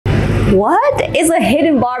What is a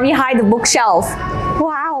hidden bar behind the bookshelf?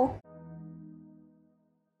 Wow.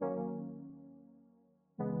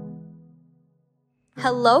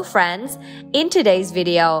 Hello friends! In today's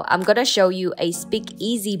video, I'm gonna show you a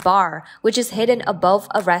speakeasy bar, which is hidden above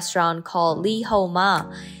a restaurant called Lee Ho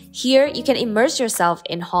Ma. Here, you can immerse yourself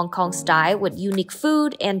in Hong Kong style with unique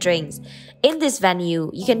food and drinks. In this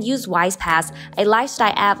venue, you can use WisePass, a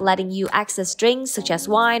lifestyle app letting you access drinks such as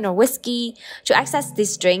wine or whiskey. To access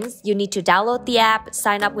these drinks, you need to download the app,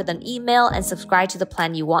 sign up with an email, and subscribe to the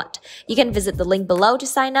plan you want. You can visit the link below to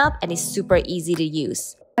sign up, and it's super easy to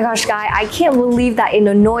use. Oh my gosh, guys, I can't believe that in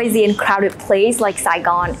a noisy and crowded place like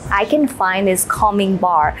Saigon, I can find this calming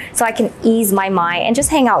bar so I can ease my mind and just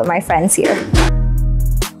hang out with my friends here.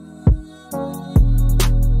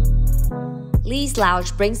 Lee's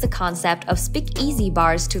Lounge brings the concept of speakeasy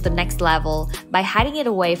bars to the next level by hiding it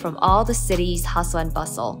away from all the city's hustle and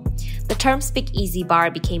bustle. The term speakeasy bar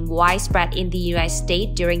became widespread in the United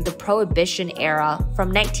States during the Prohibition era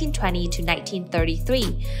from 1920 to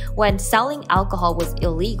 1933, when selling alcohol was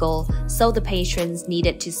illegal, so the patrons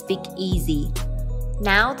needed to speak easy.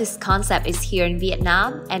 Now, this concept is here in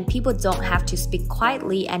Vietnam, and people don't have to speak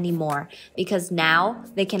quietly anymore because now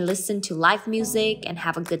they can listen to live music and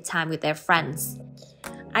have a good time with their friends.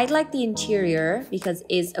 I like the interior because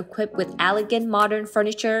it's equipped with elegant modern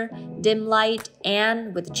furniture, dim light,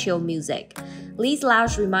 and with chill music. Lee's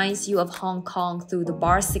Lounge reminds you of Hong Kong through the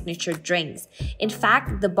bar's signature drinks. In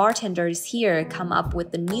fact, the bartenders here come up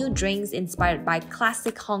with the new drinks inspired by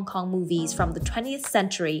classic Hong Kong movies from the 20th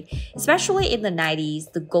century, especially in the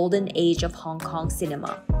 90s, the golden age of Hong Kong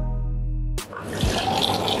cinema.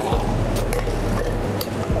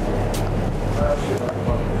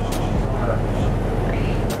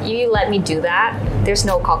 You let me do that. There's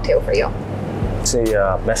no cocktail for you. It's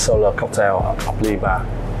a bestseller cocktail of Lee Bar.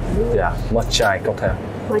 Yeah, must chai cocktail.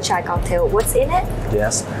 Must chai cocktail. What's in it?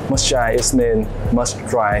 Yes, must chai is mean must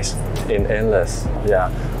dry in endless.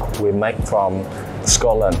 Yeah, we make from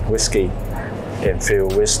Scotland whiskey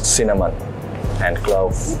infused with cinnamon and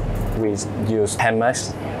cloves. We use handmade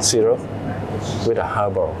syrup with a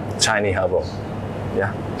herbal, Chinese herbal.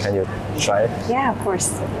 Yeah, can you try it? Yeah, of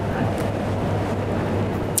course.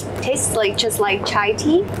 Tastes like just like chai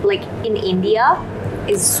tea, like in India.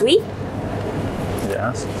 It's sweet.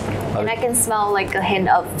 Yes. And I can smell like a hint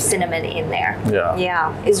of cinnamon in there. Yeah.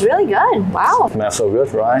 Yeah, it's really good. Wow. Smells so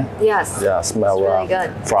good, right? Yes. Yeah, smell really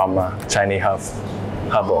good. From Chinese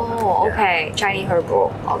herbal. Oh, okay. Yeah. Chinese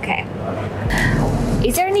herbal. Okay.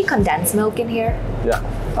 Is there any condensed milk in here? Yeah.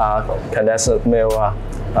 Condensed milk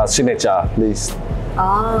signature list.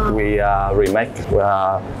 Ah. We remake.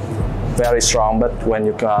 Very strong, but when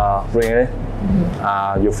you drink it,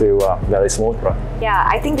 you feel very smooth, right? Yeah,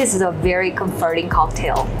 I think this is a very comforting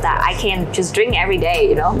cocktail that I can just drink every day,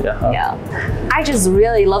 you know? Yeah. I just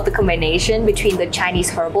really love the combination between the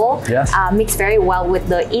Chinese herbal, yes. Mixed very well with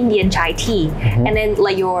the Indian chai tea, and then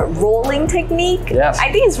like your rolling technique. Yes.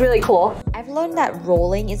 I think it's really cool. I've learned that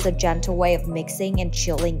rolling is a gentle way of mixing and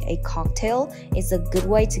chilling a cocktail. It's a good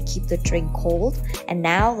way to keep the drink cold. And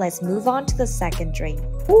now let's move on to the second drink.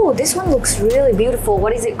 Ooh, this one looks really beautiful.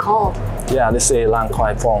 What is it called? Yeah, this is Lang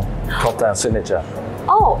Kwai Fong cocktail signature.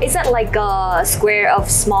 Oh, is that like a square of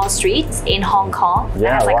small streets in Hong Kong? Yeah,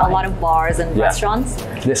 that has like right. a lot of bars and restaurants?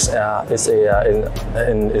 This is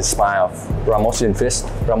inspired of Ramosin Fish.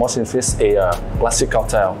 Ramosin Fish is a classic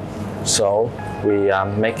cocktail. So we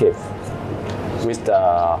make it with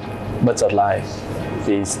the butterfly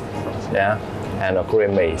fish, yeah, and a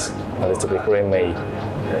creamy, a little bit creamy.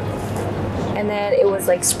 And then it was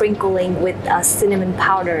like sprinkling with cinnamon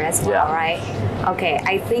powder as well, right? Okay,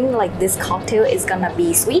 I think like this cocktail is gonna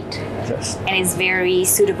be sweet. Yes. And it's very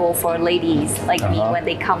suitable for ladies like me when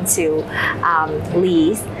they come to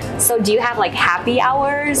Lee's. So do you have like happy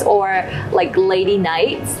hours or like lady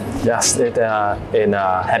nights? Yes, it in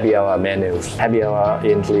happy hour menus. Happy hour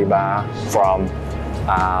in Lee Bar from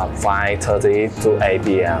 5:30 to 8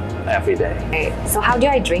 p.m. every day. Okay, so how do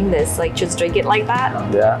I drink this? Like just drink it like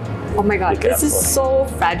that? Yeah. Oh my god, this is so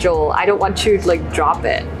fragile. I don't want to like drop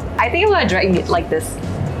it. I think I'm gonna drink it like this.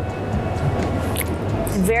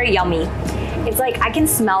 It's very yummy. It's like I can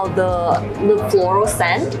smell the floral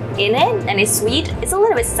scent in it, and it's sweet. It's a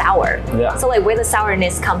little bit sour. Yeah. So like where the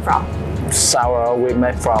sourness come from? Sour we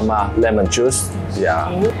make from lemon juice. Yeah.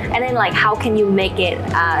 And then like how can you make it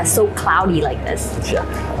so cloudy like this?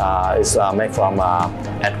 Yeah. It's made from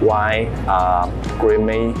egg white,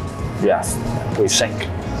 creamy. Yes. We shake.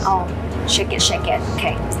 Oh, Shake it, shake it.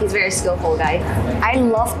 Okay, he's very skillful, guys. I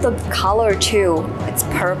love the color too. It's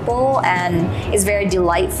purple and it's very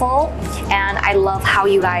delightful. And I love how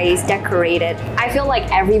you guys decorate it. I feel like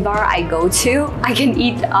every bar I go to, I can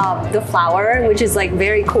eat the flower, which is like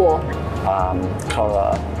very cool.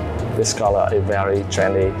 This color is very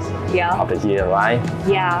trendy of the year, right?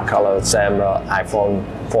 Yeah. Color same iPhone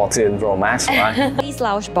 14 Pro Max, right? Lee's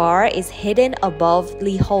Lounge Bar is hidden above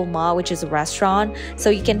Lee Ho Ma, which is a restaurant, so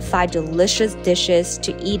you can find delicious dishes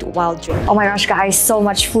to eat while drinking. Oh my gosh, guys, so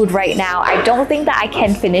much food right now. I don't think that I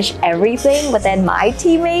can finish everything, but then my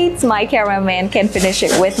teammates, my cameraman can finish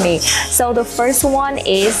it with me. So the first one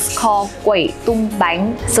is called Quẩy Tung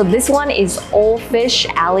Bánh. So this one is old fish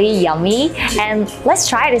alley yummy, and let's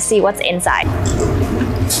try to see what's inside.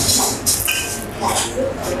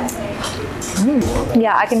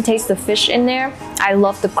 Yeah, I can taste the fish in there. I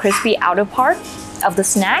love the crispy outer part of the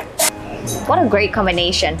snack. What a great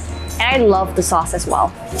combination. And I love the sauce as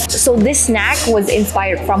well. So this snack was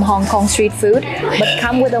inspired from Hong Kong street food, but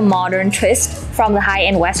come with a modern twist from the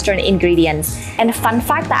high-end Western ingredients. And a fun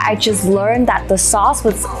fact that I just learned that the sauce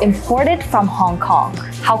was imported from Hong Kong.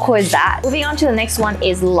 How cool is that? Moving on to the next one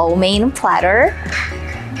is lo mein platter.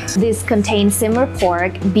 This contains simmered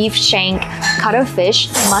pork, beef shank, cuttlefish,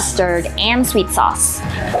 mustard, and sweet sauce.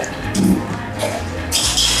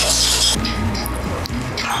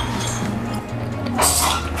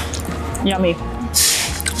 Yummy.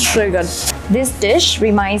 It's really good. This dish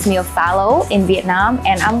reminds me of phá lấu in Vietnam,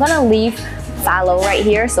 and I'm gonna leave phá lấu right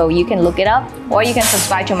here so you can look it up, or you can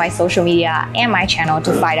subscribe to my social media and my channel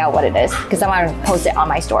to find out what it is, because I'm gonna post it on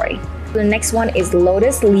my story. The next one is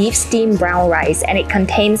lotus leaf steamed brown rice, and it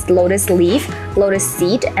contains lotus leaf, lotus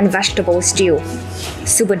seed, and vegetable stew.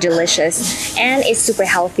 Super delicious, and it's super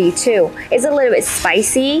healthy too. It's a little bit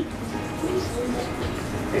spicy.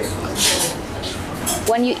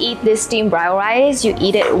 When you eat this steamed brown rice, you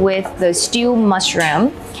eat it with the stewed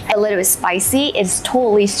mushroom. A little bit spicy. It's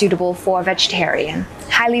totally suitable for a vegetarian.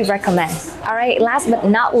 Highly recommend. Alright, last but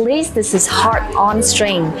not least, this is heart on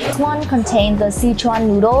string. This one contains the Sichuan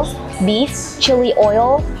noodles, beef, chili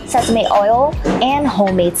oil, sesame oil, and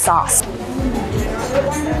homemade sauce.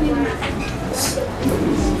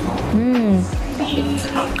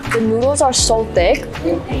 The noodles are so thick.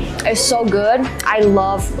 It's so good. I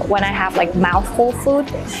love when I have like mouthful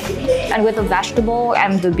food, and with the vegetable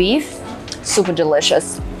and the beef, super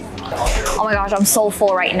delicious. Oh my gosh, I'm so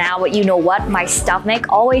full right now, but you know what? My stomach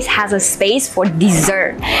always has a space for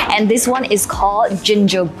dessert. And this one is called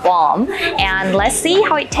ginger bomb. And let's see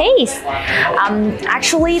how it tastes.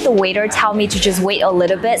 Actually, the waiter told me to just wait a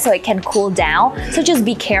little bit so it can cool down. So just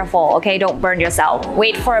be careful, okay? Don't burn yourself.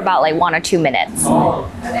 Wait for about like 1 or 2 minutes.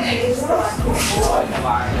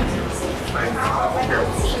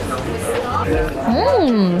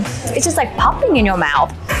 It's just like popping in your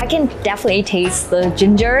mouth. I can definitely taste the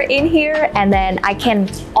ginger in here, and then I can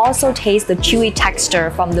also taste the chewy texture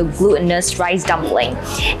from the glutinous rice dumpling.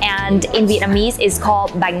 And in Vietnamese, it's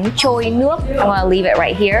called bánh trôi nước. I'm gonna leave it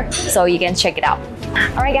right here so you can check it out.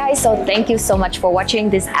 Alright guys, so thank you so much for watching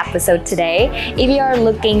this episode today. If you are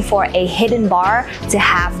looking for a hidden bar to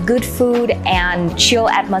have good food and chill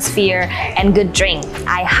atmosphere and good drink,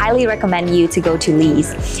 I highly recommend you to go to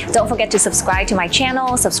Lee's. Don't forget to subscribe to my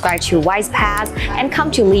channel, subscribe to WisePass, and come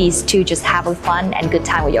to Lee's to just have a fun and good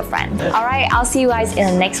time with your friends. Alright, I'll see you guys in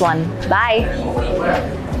the next one. Bye!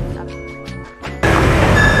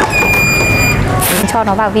 Cho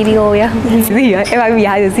nó vào video nhá. Gì vậy? Em ăn mì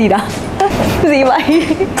 2 giờ gì đó? Gì vậy?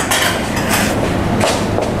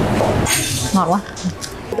 Ngon quá.